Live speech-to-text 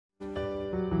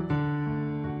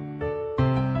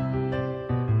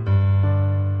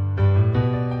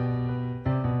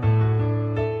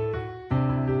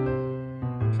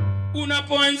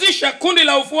unapoanzisha kundi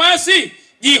la ufuasi,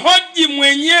 jihoji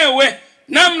mwenyewe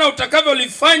namna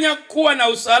utakavyolifanya kuwa na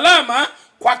usalama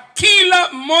kwa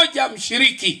kila mmoja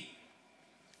mshiriki.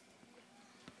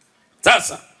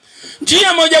 Sasa,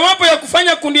 njia mojawapo ya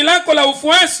kufanya kundi lako la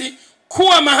ufuasi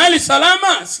kuwa mahali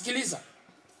salama, sikiliza.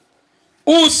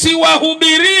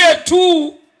 Usiwahubirie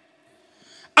tu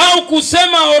au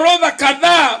kusema orodha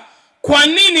kadhaa kwa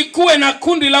nini kuwe na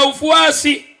kundi la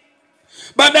ufuasi.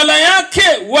 Badala yake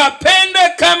wapende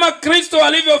kama Kristo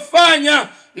alivyofanya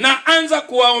na anza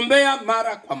kuwaombea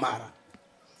mara kwa mara.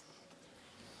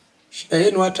 Shida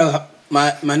yenu hata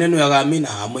maneno ya amina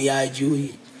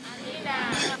hamuyajui.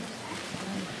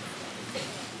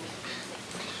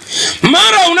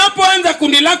 Mara unapoanza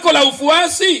kundi lako la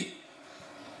ufuasi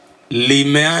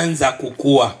limeanza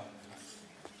kukua,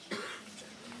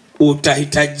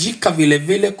 utahitajika vile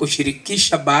vile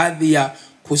kushirikisha baadhi ya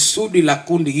kusudi la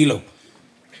kundi hilo.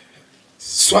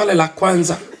 Swali la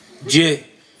kwanza, je,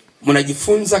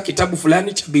 mnajifunza kitabu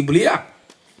fulani cha Biblia?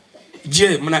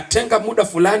 Je, mnatenga muda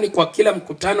fulani kwa kila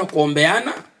mkutano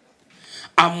kuombeana?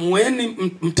 Amueni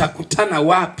mtakutana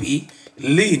wapi,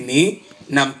 lini,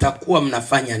 na mtakuwa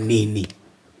mnafanya nini?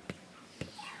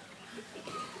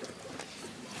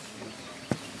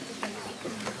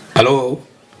 Halo,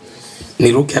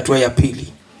 niruke hatua ya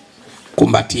pili.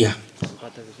 Kumbatia.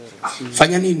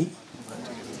 Fanya nini?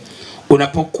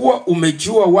 Unapokuwa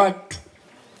umejua watu,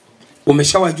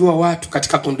 umeshawajua watu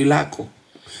katika kundi lako,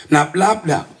 na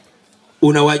labda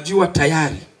unawajua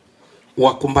tayari,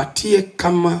 wakumbatie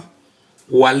kama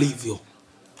walivyo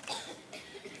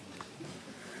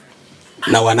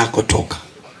na wanakotoka.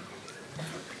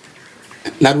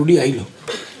 Narudia hilo.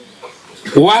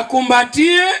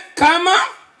 Wakumbatie kama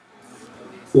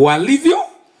walivyo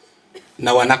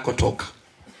na wanakotoka.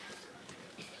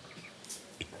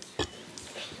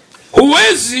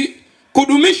 Huwezi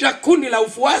kudumisha kundi la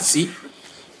ufuasi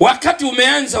wakati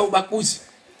umeanza ubaguzi.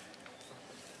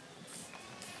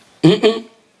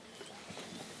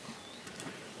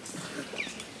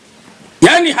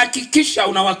 Yaani hakikisha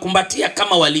unawakumbatia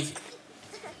kama walivyo.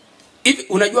 Hivi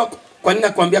unajua kwa nini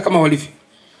nakwambia kama walivyo?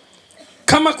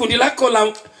 Kama kundi lako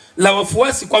la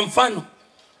wafuasi kwa mfano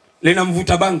lina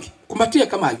mvuta bangi, kumbatia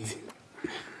kama alivyo.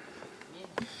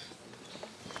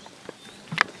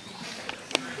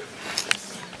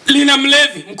 Lina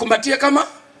mlevi, mkumbatie kama.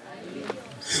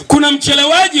 Kuna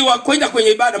mchelewaji wa kwenda kwenye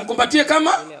ibada, mkumbatie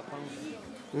kama.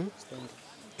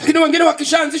 Lakini wengine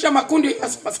wakishaanzisha makundi,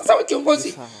 sasa wewe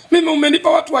kiongozi, mimi umenipa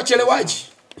watu wachelewaji.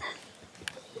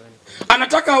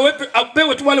 Anataka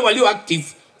apewe tu wale walio active.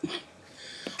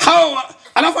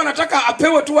 Alafu anataka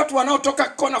apewe tu watu wanaotoka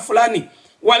kona fulani,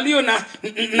 walio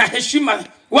na heshima,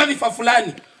 wadhifa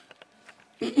fulani.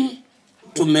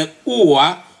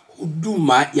 Tumeua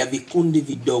huduma ya vikundi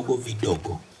vidogo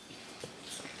vidogo.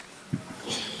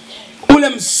 Ule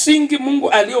msingi Mungu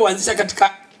alioanzisha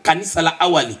katika kanisa la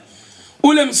awali,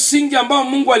 ule msingi ambao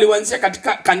Mungu alianzisha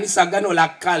katika kanisa Agano la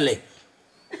Kale,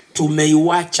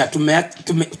 tumeiwacha.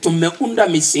 Tumeunda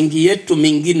misingi yetu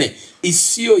mingine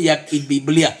isiyo ya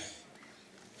kibiblia,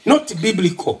 not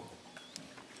biblical.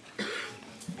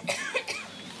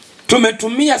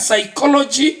 Tumetumia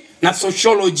psychology na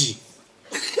sociology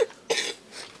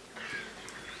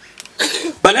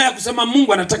badala ya kusema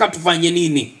Mungu anataka tufanye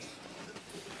nini.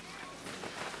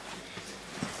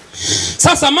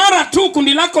 Sasa mara tu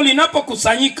kundi lako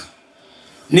linapokusanyika,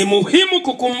 ni muhimu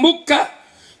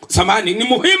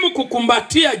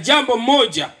kukumbatia jambo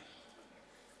moja: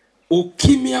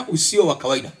 ukimya usio wa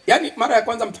kawaida. Yaani mara ya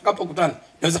kwanza mtakapokutana,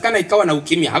 inawezekana ikawa na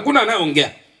ukimya, hakuna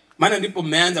anayeongea. Maana ndipo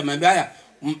mmeanza mambo haya,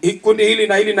 kundi hili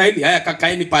na hili na hili, haya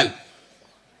kakaeni pale.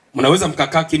 Mnaweza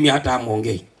mkakaa kimya hata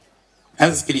hamuongei.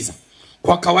 Sasa sikiliza.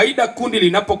 Kwa kawaida kundi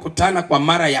linapokutana kwa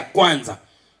mara ya kwanza,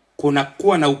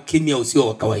 kunakuwa na ukimya usio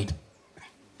wa kawaida.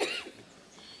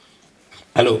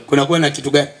 Halo, kunakuwa na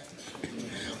kitu gani?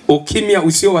 Ukimya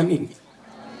usio wa nini?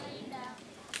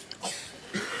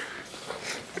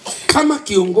 Kama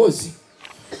kiongozi,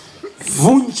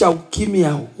 vunja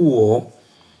ukimya huo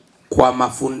kwa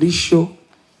mafundisho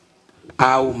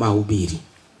au mahubiri.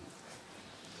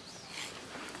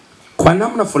 Kwa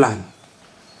namna fulani,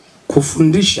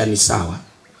 kufundisha ni sawa,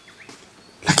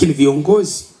 lakini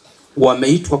viongozi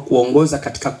wameitwa kuongoza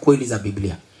katika kweli za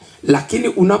Biblia. Lakini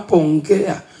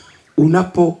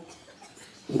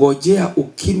unapongojea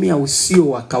ukimya usio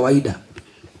wa kawaida,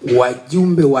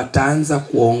 wajumbe wataanza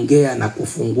kuongea na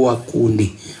kufungua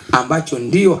kundi, ambacho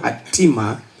ndiyo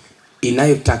hatima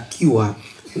inayotakiwa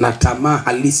na tamaa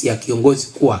halisi ya kiongozi,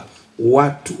 kuwa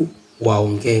watu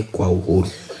waongee kwa uhuru.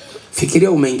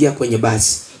 Fikiria umeingia kwenye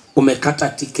basi, umekata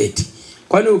tiketi.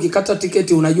 Kwani ukikata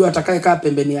tiketi unajua atakayekaa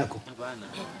pembeni yako?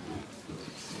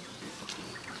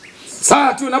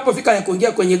 Saa tu unapofika ya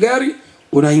kuingia kwenye gari,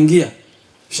 unaingia.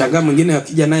 Shangaa mwingine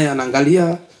akija naye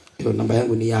anaangalia, ndio namba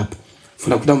yangu ni hapo.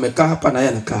 Unakuta umekaa hapa na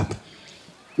yeye anakaa hapa.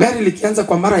 Gari likianza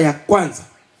kwa mara ya kwanza,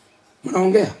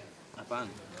 mnaongea? Hapana.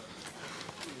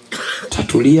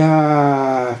 Tatulia.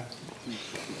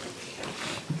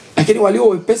 Lakini walio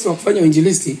wepesi wa kufanya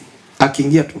uinjilisti,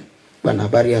 akiingia tu, bwana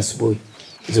habari ya asubuhi,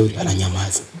 nzuri,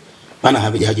 ananyamaza. Maana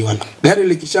hajajuana. Gari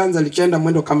likishaanza likienda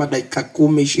mwendo kama dakika 10,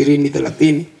 20,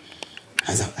 30,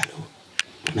 anza,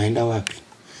 unaenda wapi?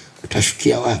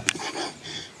 Utashukia wapi?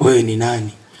 Wewe ni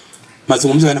nani?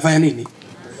 Mazungumzo yanafanya nini?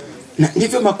 Na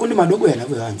ndivyo makundi madogo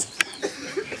yanavyoanza.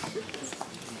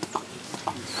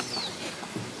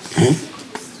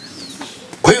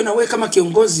 Kwa hiyo na wewe kama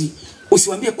kiongozi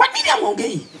usiwaambie kwa nini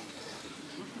amuongei.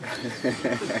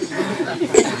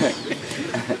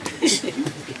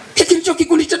 Hicho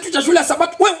kikundi chetu cha shule ya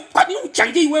Sabato, wewe kwa nini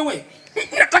uchangii wewe?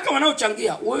 Nataka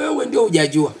wanaochangia. Wewe ndio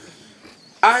hujajua.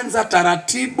 Anza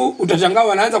taratibu, utashangaa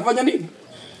wanaanza kufanya nini?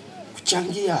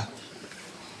 Kuchangia.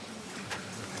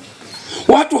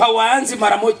 Watu hawaanzi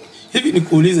mara moja. Hivi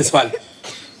nikuulize swali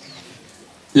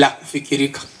la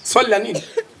kufikirika. Swali la nini?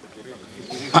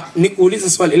 Nikuulize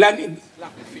swali la nini?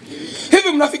 Hivi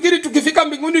mnafikiri tukifika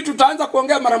mbinguni tutaanza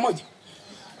kuongea mara moja?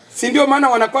 Si ndio maana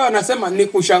wanakuwa wanasema ni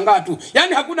kushangaa tu.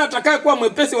 Yaani hakuna atakaye kuwa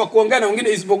mwepesi wa kuongea na wengine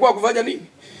isipokuwa kufanya nini?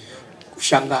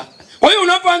 Kushangaa. Kwa hiyo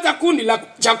unapoanza kundi la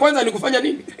cha kwanza ni kufanya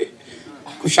nini?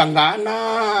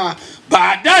 Kushangaana.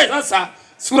 Baadaye sasa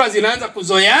sura zinaanza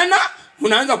kuzoeana,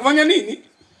 mnaanza kufanya nini?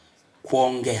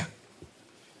 Kuongea.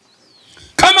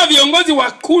 Kama viongozi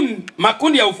wa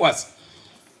makundi ya ufuasi,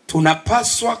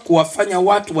 tunapaswa kuwafanya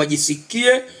watu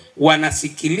wajisikie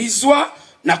wanasikilizwa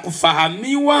na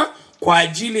kufahamiwa. Kwa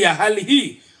ajili ya hali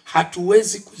hii,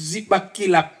 hatuwezi kuziba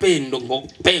kila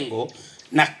pengo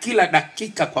na kila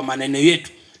dakika kwa maneno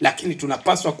yetu, lakini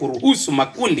tunapaswa kuruhusu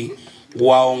makundi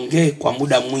waongee kwa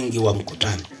muda mwingi wa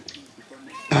mkutano.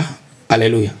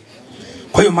 Haleluya.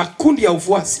 Kwa hiyo makundi ya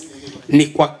ufuasi ni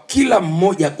kwa kila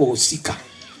mmoja kuhusika.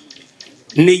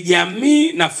 Ni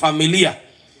jamii na familia.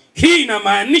 Hii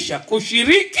inamaanisha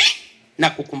kushiriki na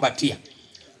kukumbatia.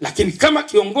 Lakini kama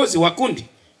kiongozi wa kundi,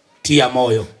 tia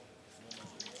moyo.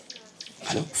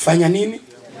 Fanya nini?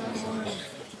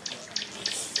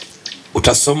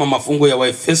 Utasoma mafungu ya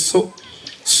Waefeso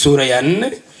sura ya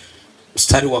 4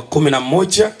 mstari wa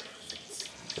 11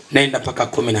 naenda mpaka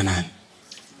 18.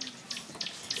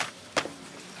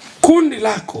 Kundi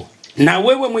lako na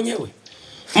wewe mwenyewe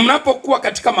mnapokuwa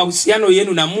katika mahusiano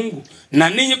yenu na Mungu na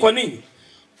ninyi kwa ninyi,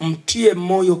 mtie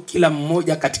moyo kila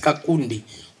mmoja katika kundi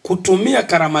kutumia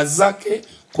karama zake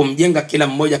kumjenga kila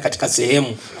mmoja katika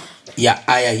sehemu ya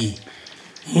aya hii.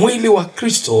 Mwili wa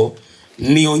Kristo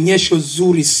ni onyesho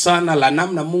zuri sana la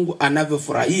namna Mungu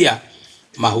anavyofurahia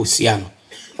mahusiano.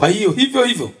 Kwa hiyo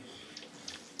hivyo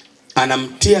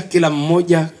anamtia kila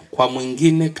mmoja kwa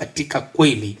mwingine katika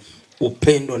kweli,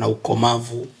 upendo na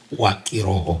ukomavu wa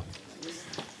kiroho.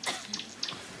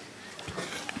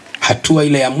 Hatua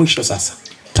ile ya mwisho sasa,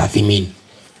 tathmini.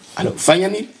 Fanya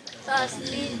nini?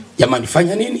 Jamani,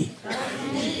 fanya nini?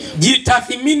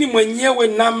 Jitathmini mwenyewe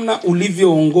namna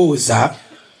ulivyoongoza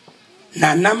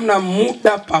na namna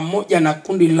muda pamoja na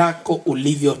kundi lako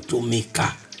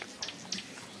ulivyotumika.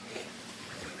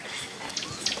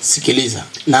 Sikiliza,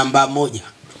 namba 1,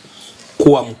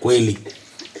 kuwa mkweli.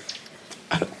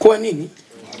 Kuwa nini?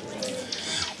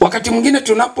 Wakati mwingine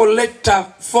tunapoleta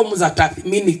fomu za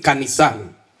tathmini kanisani,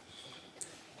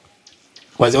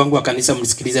 wazee wangu wa kanisa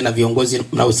mnisikilize na viongozi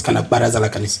mnaohusika na baraza la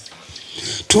kanisa.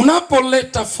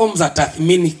 Tunapoleta fomu za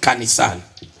tathmini kanisani,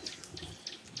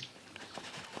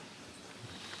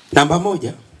 namba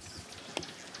 1,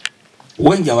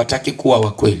 wengi hawataki kuwa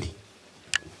wa kweli.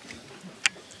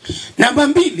 Namba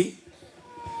 2,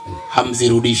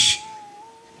 hamzirudishi.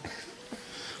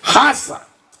 Hasa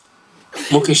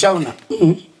mkishaona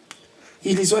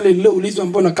hili swali lililoulizwa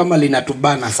mbona kama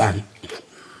linatubana sana.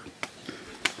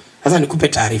 Sasa nikupe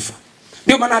taarifa.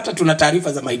 Ndio maana hata tuna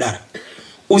taarifa za maidara.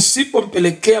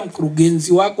 Usipompelekea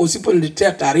mkurugenzi wako,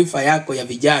 usiponiletea taarifa yako ya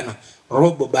vijana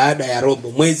robo baada ya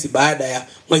robo, mwezi baada ya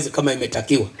mwezi kama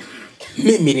imetakiwa,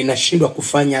 mimi ninashindwa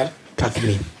kufanya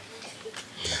tathmini.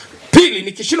 Pili,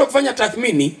 nikishindwa kufanya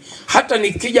tathmini, hata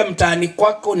nikija mtaani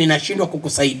kwako ninashindwa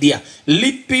kukusaidia.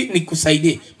 Lipi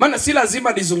nikusaidie? Maana si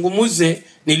lazima nizungumuze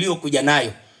niliyokuja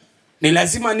nayo. Ni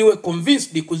lazima niwe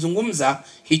convinced kuzungumza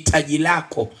hitaji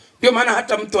lako. Ndio maana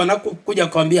hata mtu anapokuja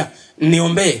kuambia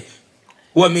niombee,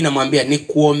 huwa mimi namwambia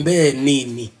nikuombee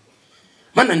nini?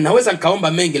 Maana ninaweza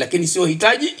nikaomba mengi lakini sio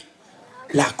hitaji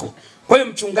lako. Kwa hiyo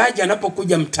mchungaji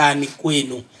anapokuja mtaani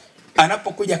kwenu,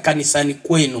 anapokuja kanisani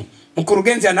kwenu,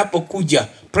 Mkurugenzi anapokuja,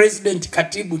 president,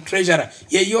 katibu, treasurer,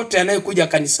 yeyote anayekuja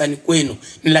kanisani kwenu,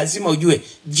 ni lazima ujue,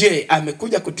 je,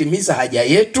 amekuja kutimiza haja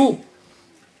yetu?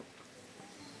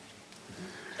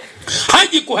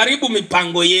 Haji kuharibu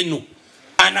mipango yenu,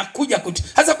 anakuja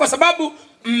hasa kwa sababu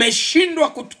mmeshindwa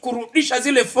kurudisha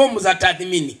zile fomu za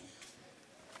tathmini,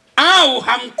 au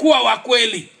hamkuwa wa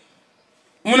kweli.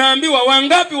 Mnaambiwa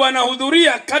wangapi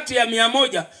wanahudhuria kati ya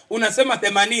 100, unasema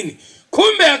 80.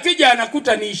 Kumbe akija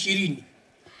anakuta ni 20.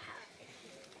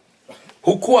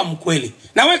 Hukuwa mkweli.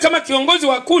 Na wewe kama kiongozi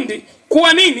wa kundi,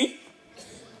 kuwa nini?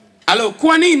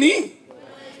 Kuwa nini?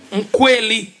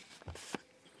 Mkweli.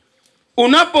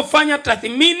 Unapofanya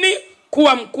tathmini,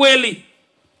 kuwa mkweli.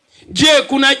 Je,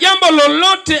 kuna jambo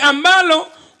lolote ambalo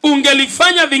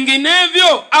ungelifanya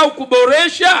vinginevyo au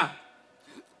kuboresha?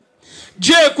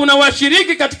 Je, kuna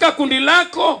washiriki katika kundi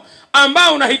lako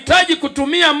ambao unahitaji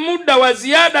kutumia muda wa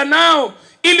ziada nao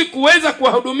ili kuweza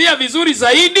kuwahudumia vizuri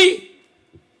zaidi?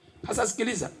 Sasa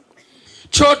sikiliza.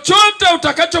 Chochote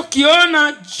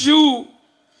utakachokiona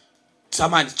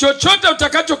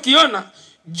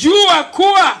jua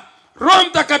kuwa Roho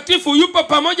Mtakatifu yupo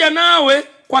pamoja nawe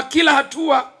kwa kila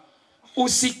hatua.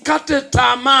 Usikate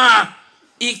tamaa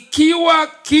ikiwa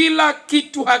kila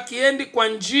kitu hakiendi kwa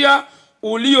njia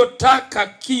uliotaka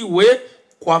kiwe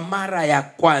kwa mara ya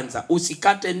kwanza.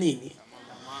 Usikate nini?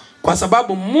 Kwa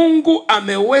sababu Mungu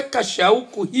ameweka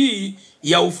shauku hii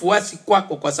ya ufuasi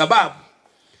kwako,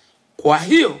 kwa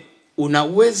hiyo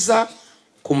unaweza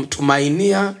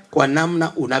kumtumainia kwa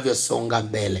namna unavyosonga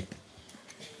mbele.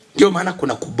 Ndio maana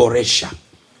kuna kuboresha.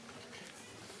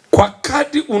 Kwa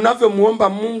kadri unavyomuomba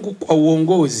Mungu kwa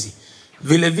uongozi,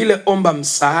 vile vile omba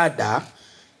msaada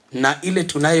na ile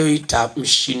tunayoita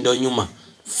mshindo nyuma,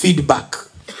 feedback,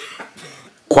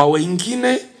 kwa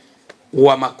wengine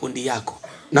wa makundi yako.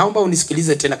 Naomba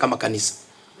unisikilize tena kama kanisa.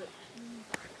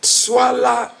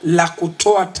 Swala la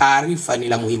kutoa taarifa ni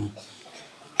la muhimu.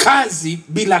 Kazi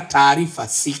bila taarifa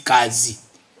si kazi.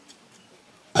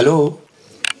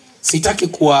 Sitaki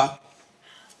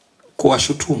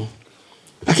kuwashutumu,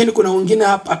 lakini kuna wengine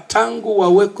hapa tangu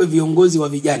wawekwe viongozi wa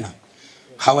vijana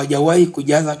hawajawahi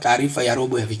kujaza taarifa ya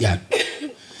robo ya vijana.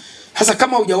 Sasa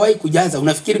kama hujawahi kujaza,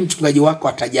 unafikiri mchungaji wako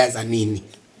atajaza nini?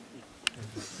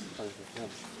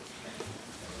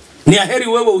 Ni aheri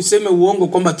wewe useme uongo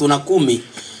kwamba tuna 10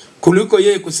 kuliko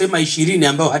yeye kusema 20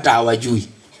 ambao hata hawajui.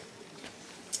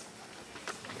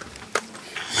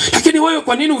 Lakini wewe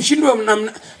kwa nini ushindwe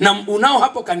na unao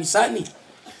hapo kanisani?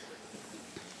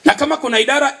 Na kama kuna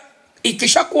idara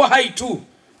ikishakuwa hai tu,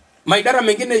 maidara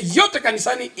mengine yote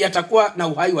kanisani yatakuwa na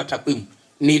uhai wa takwimu.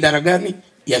 Ni idara gani?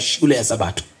 Ya shule ya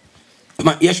Sabato.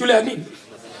 Ya shule ya nini?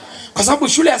 Kwa sababu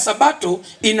shule ya Sabato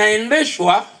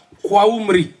inaendeshwa kwa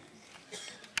umri.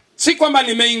 Si kwamba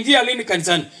nimeingia lini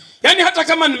kanisani. Yaani hata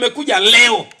kama nimekuja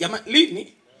leo,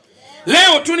 lini?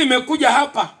 Leo tu nimekuja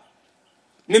hapa.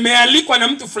 Nimealikwa na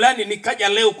mtu fulani nikaja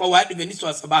leo kwa Waadventista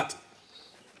wa Sabato.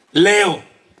 Leo.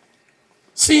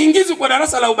 Siingizwi kwa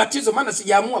darasa la ubatizo maana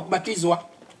sijaamua kubatizwa.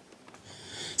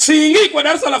 Siingii kwa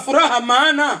darasa la furaha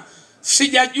maana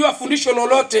sijajua fundisho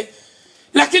lolote.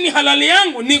 Lakini halali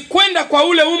yangu ni kwenda kwa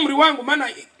ule umri wangu, maana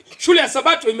shule ya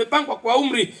Sabato imepangwa kwa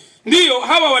umri. Ndiyo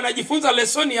hawa wanajifunza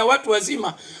lesoni ya watu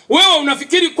wazima. Wewe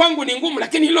unafikiri kwangu ni ngumu,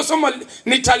 lakini hilo somo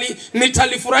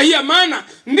nitalifurahia maana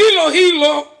ndilo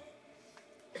hilo.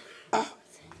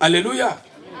 Haleluya.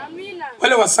 Amina.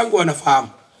 Wale wasangu wanafahamu.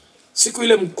 Siku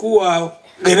ile mkuu wa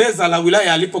gereza la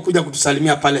wilaya alipokuja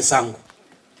kutusalimia pale Sangu,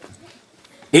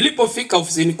 nilipofika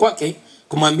ofisini kwake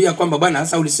kumwambia kwamba bwana,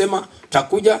 sasa ulisema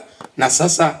utakuja na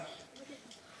sasa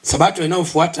Sabato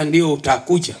inayofuata ndio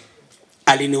utakuja.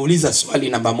 Aliniuliza swali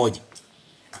namba 1.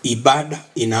 Ibada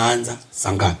inaanza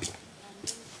saa ngapi?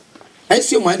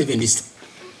 Sio Mwadventista.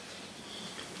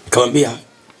 Nikamwambia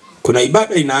kuna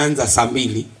ibada inaanza saa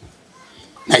 2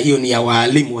 na hiyo ni ya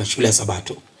walimu wa shule ya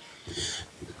Sabato.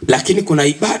 Lakini kuna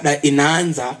ibada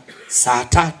inaanza saa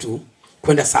 3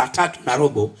 kwenda saa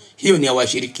 3:15. Hiyo ni ya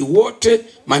washiriki wote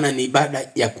maana ni ibada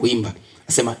ya kuimba.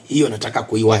 Nasema hiyo nataka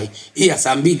kuiwahi. Hii ya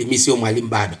saa 2 mimi sio mwalimu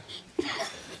bado.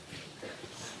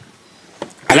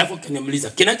 Alafu kanimuuliza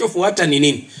kinachofuata ni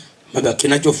nini? Mbona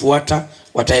kinachofuata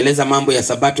wataeleza mambo ya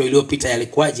Sabato iliyopita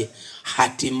yalikuwaje.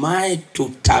 Hatimaye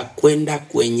tutakwenda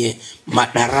kwenye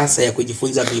madarasa ya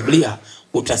kujifunza Biblia,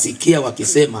 utasikia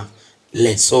wakisema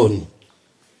lesoni.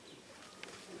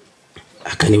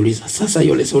 Akaniuliza sasa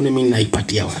hiyo lesoni mimi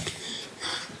naipatia wapi?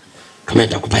 Kama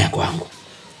nitakupa ya kwangu.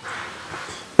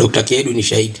 Dr. Kiedu ni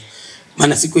shahidi.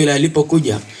 Maana siku ile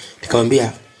alipokuja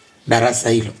nikamwambia darasa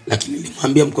hilo, lakini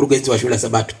nilimwambia mkurugenzi wa shule ya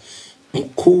Sabato,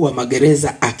 mkuu wa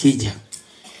magereza akija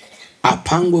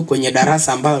apangwe kwenye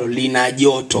darasa ambalo lina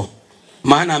joto.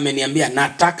 maana ameniambia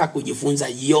nataka kujifunza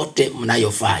yote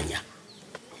mnayofanya.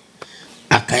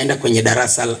 Akaenda kwenye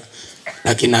darasa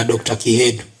la kina Dr.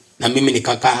 Kihedu na mimi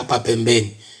nikakaa hapa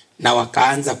pembeni, na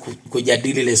wakaanza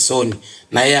kujadili lesoni,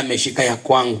 na yeye ameshika ya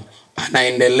kwangu,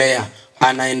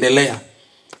 anaendelea.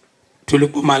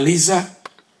 Tulipomaliza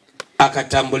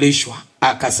akatambulishwa,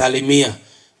 akasalimia,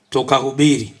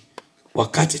 tukahubiri.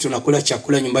 Wakati tunakula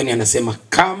chakula nyumbani anasema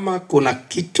kama kuna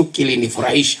kitu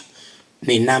kilinifurahisha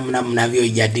ni namna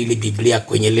mnavyojadili Biblia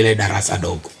kwenye lile darasa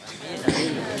dogo.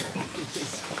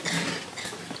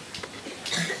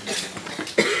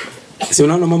 Si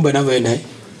unaona mambo yanavyoenda?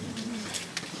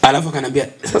 Alafu akaniambia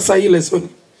sasa hii lesson,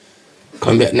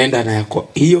 kaambia nenda na yako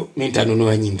hiyo, mimi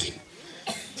nitanunua nyingine.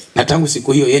 Na tangu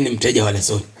siku hiyo yeye ni mteja wa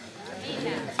lesson.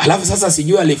 Alafu sasa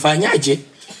sijui alifanyaje,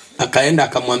 akaenda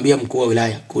akamwambia mkuu wa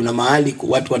wilaya kuna mahali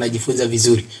watu wanajifunza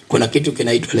vizuri, kuna kitu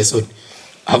kinaitwa lesson.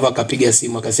 Hapo akapiga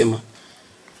simu akasema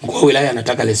mkuu wa wilaya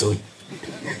anataka lesson.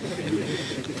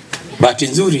 Bahati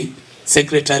nzuri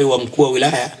secretary wa mkuu wa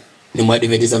wilaya ni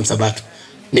Mwadventista Msabato.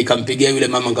 Nikampigia yule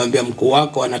mama nikamwambia mkuu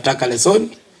wako anataka lesson.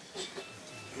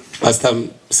 Pastor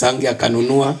Sangi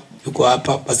akanunua, yuko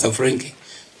hapa Pastor Frank.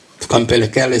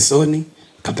 Tukampelekea lesoni,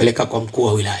 kapeleka kwa mkuu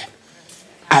wa wilaya.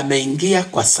 Ameingia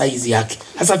kwa size yake.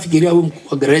 Sasa fikiria huyu mkuu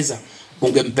wa gereza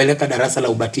ungempeleka darasa la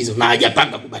ubatizo na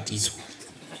hajapanga kubatizwa.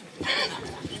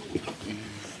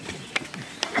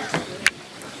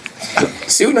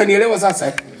 Si unanielewa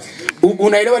sasa?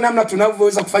 Unaelewa namna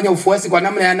tunavyoweza kufanya ufuasi kwa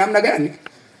namna gani?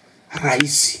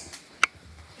 Rahisi.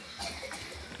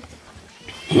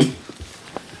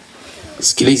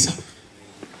 Sikiliza.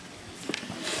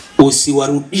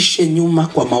 Usiwarudishe nyuma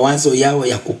kwa mawazo yao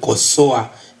ya kukosoa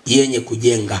yenye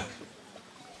kujenga.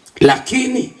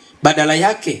 Lakini badala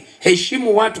yake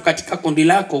heshimu watu katika kundi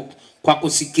lako kwa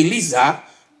kusikiliza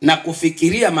na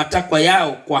kufikiria matakwa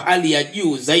yao kwa hali ya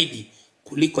juu zaidi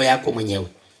kuliko yako mwenyewe.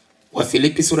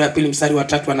 Wafilipi sura ya 2 mstari wa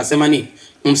 3 anasema nini?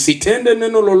 Msitende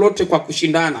neno lolote kwa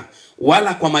kushindana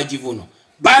wala kwa majivuno,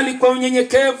 bali kwa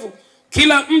unyenyekevu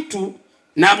kila mtu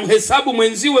na mhesabu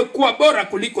mwenziwe kuwa bora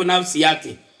kuliko nafsi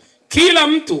yake. Kila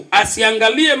mtu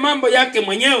asiangalie mambo yake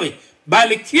mwenyewe,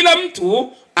 bali kila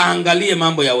mtu aangalie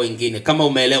mambo ya wengine. Kama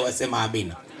umeelewa sema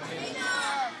amina.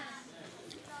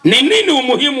 Ni nini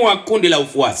umuhimu wa kundi la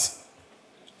ufuasi?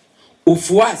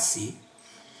 Ufuasi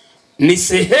ni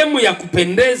sehemu ya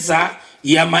kupendeza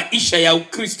ya maisha ya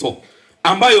Ukristo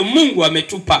ambayo Mungu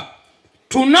ametupa.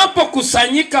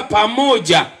 Tunapokusanyika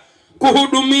pamoja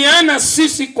kuhudumiana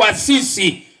sisi kwa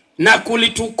sisi na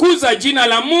kulitukuza jina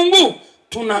la Mungu,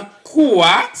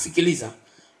 tunakuwa, sikiliza,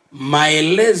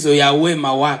 maelezo ya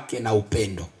wema wake na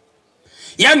upendo.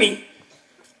 Yaani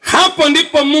hapo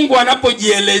ndipo Mungu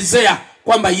anapojielezea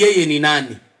kwamba yeye ni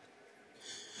nani.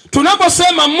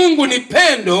 Tunaposema Mungu ni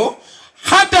pendo,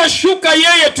 hata shuka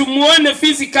yeye tumuone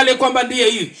physically kwamba ndiye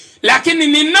hivi, lakini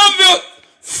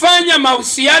ninavyofanya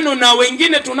mahusiano na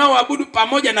wengine tunaoabudu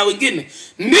pamoja na wengine,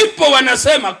 ndipo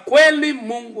wanasema kweli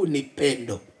Mungu ni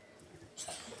pendo.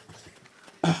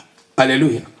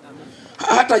 Haleluya.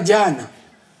 Hata jana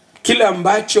kile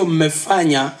ambacho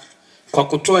mmefanya kwa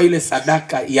kutoa ile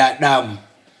sadaka ya damu,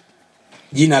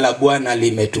 jina la Bwana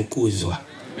limetukuzwa.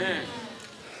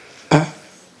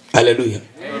 Haleluya.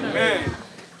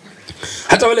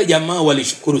 Hata wale jamaa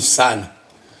walishukuru sana.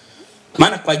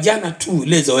 Maana kwa jana tu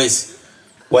ile zoezi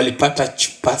walipata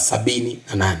chupa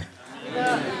 78.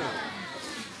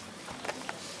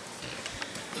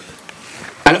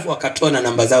 Alafu wakatoa na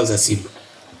namba zao za simu.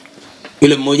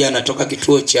 Yule mmoja anatoka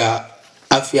kituo cha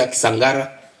afya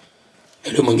Kisangara,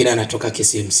 yule mwingine anatoka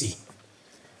KCMC.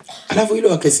 Alafu yule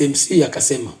wa KCMC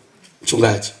akasema,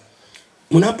 mchungaji,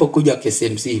 mnapokuja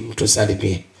KCMC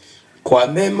mtusalimie kwa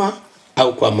mema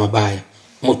au kwa mabaya,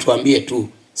 mtuambie tu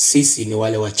sisi ni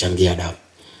wale wachangia damu.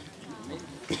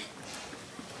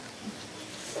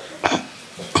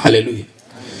 Haleluya.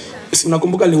 Si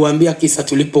unakumbuka niliwaambia kisa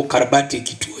tulipo karabati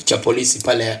kituo cha polisi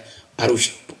pale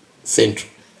Arusha Central.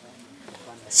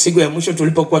 Siku ya mwisho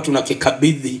tulipokuwa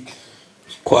tunakikabidhi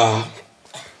kwa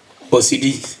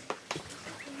OCD,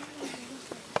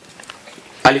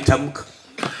 alitamka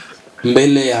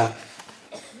mbele ya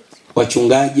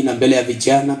wachungaji na mbele ya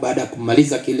vijana baada ya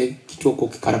kumaliza kile kituo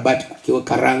kukikarabati,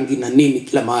 kukiweka rangi na nini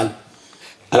kila mahali.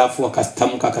 Alafu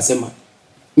akatamka akasema,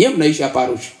 "Nyie mnaishi hapa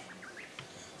Arusha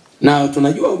na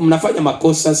tunajua mnafanya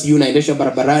makosa, sijui unaendesha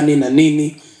barabarani na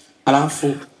nini.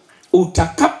 Alafu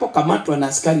utakapokamatwa na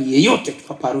askari yeyote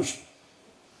hapa Arusha,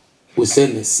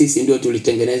 useme sisi ndio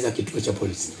tulitengeneza kituo cha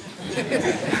polisi."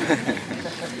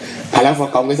 Alafu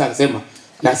akaongeza akasema,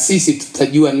 "Na sisi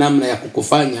tutajua namna ya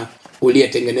kukufanya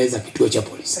uliyetengeneza kituo cha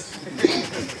polisi."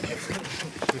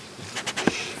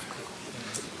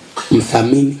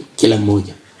 Thamini kila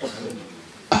mmoja.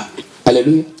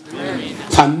 Haleluya.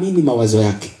 Thamini mawazo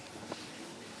yake.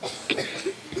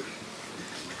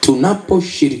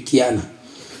 Tunaposhirikiana,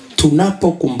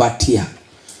 tunapokumbatia,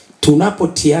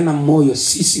 tunapotiana moyo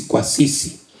sisi kwa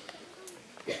sisi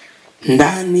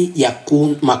ndani ya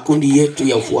makundi yetu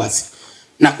ya ufuasi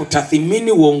na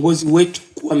kutathimini uongozi wetu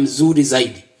kuwa mzuri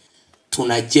zaidi,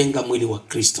 tunajenga mwili wa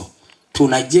Kristo.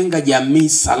 Tunajenga jamii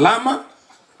salama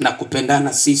na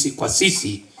kupendana sisi kwa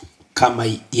sisi kama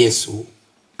Yesu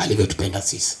alivyotupenda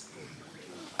sisi.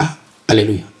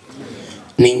 Haleluya.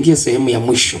 Niingie sehemu ya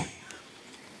mwisho.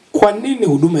 Kwa nini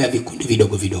huduma ya vikundi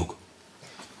vidogo vidogo?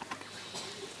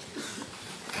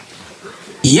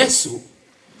 Yesu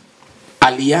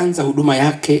alianza huduma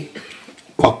yake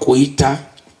kwa kuita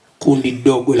kundi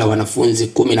dogo la wanafunzi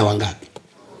 10 na wangapi?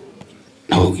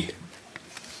 Na 2.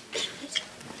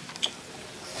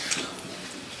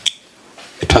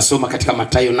 Tutasoma katika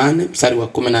Mathayo 8 mstari wa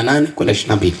 18 kwenda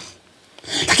 22.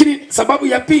 Lakini sababu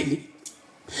ya pili,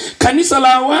 kanisa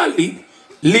la awali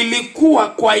lilikuwa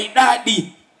kwa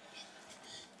idadi.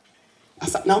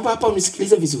 Sasa naomba hapa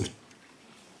unisikilize vizuri.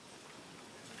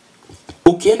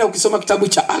 Ukienda ukisoma kitabu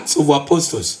cha Acts of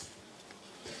Apostles,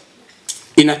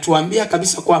 inatuambia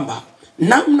kabisa kwamba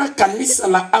namna kanisa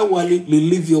la awali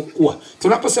lilivyokuwa.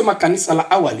 Tunaposema kanisa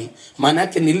la awali, maana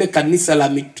yake ni ile kanisa la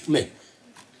mitume.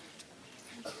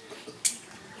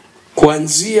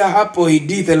 Kuanzia hapo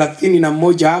AD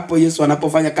 31 hapo Yesu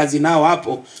anapofanya kazi nao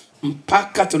hapo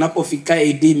mpaka tunapofika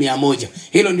AD 100.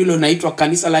 Hilo ndilo linaitwa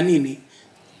kanisa la nini?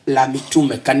 La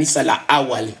mitume, kanisa la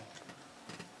awali.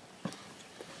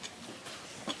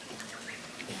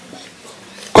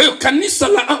 Kwa hiyo kanisa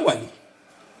la awali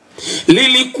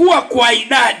lilikuwa kwa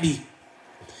idadi,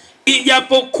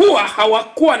 ijapokuwa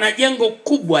hawakuwa na jengo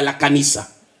kubwa la kanisa.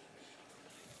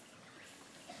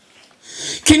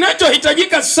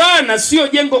 Kinachohitajika sana sio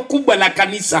jengo kubwa la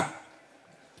kanisa.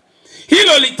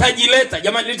 Hilo litajileta.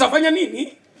 Jamani, litafanya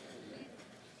nini?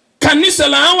 Kanisa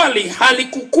la awali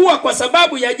halikukua kwa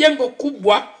sababu ya jengo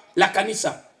kubwa la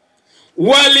kanisa.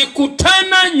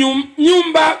 Walikutana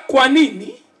nyumba kwa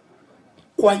nini?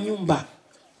 Kwa nyumba.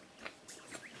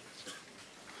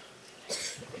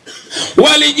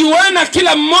 Walijuana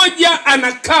kila mmoja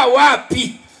anakaa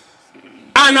wapi,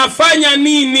 anafanya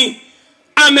nini,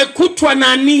 amekutwa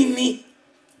na nini.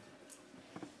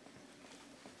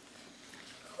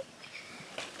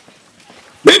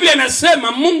 Biblia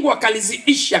inasema Mungu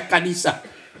akalizidisha kanisa.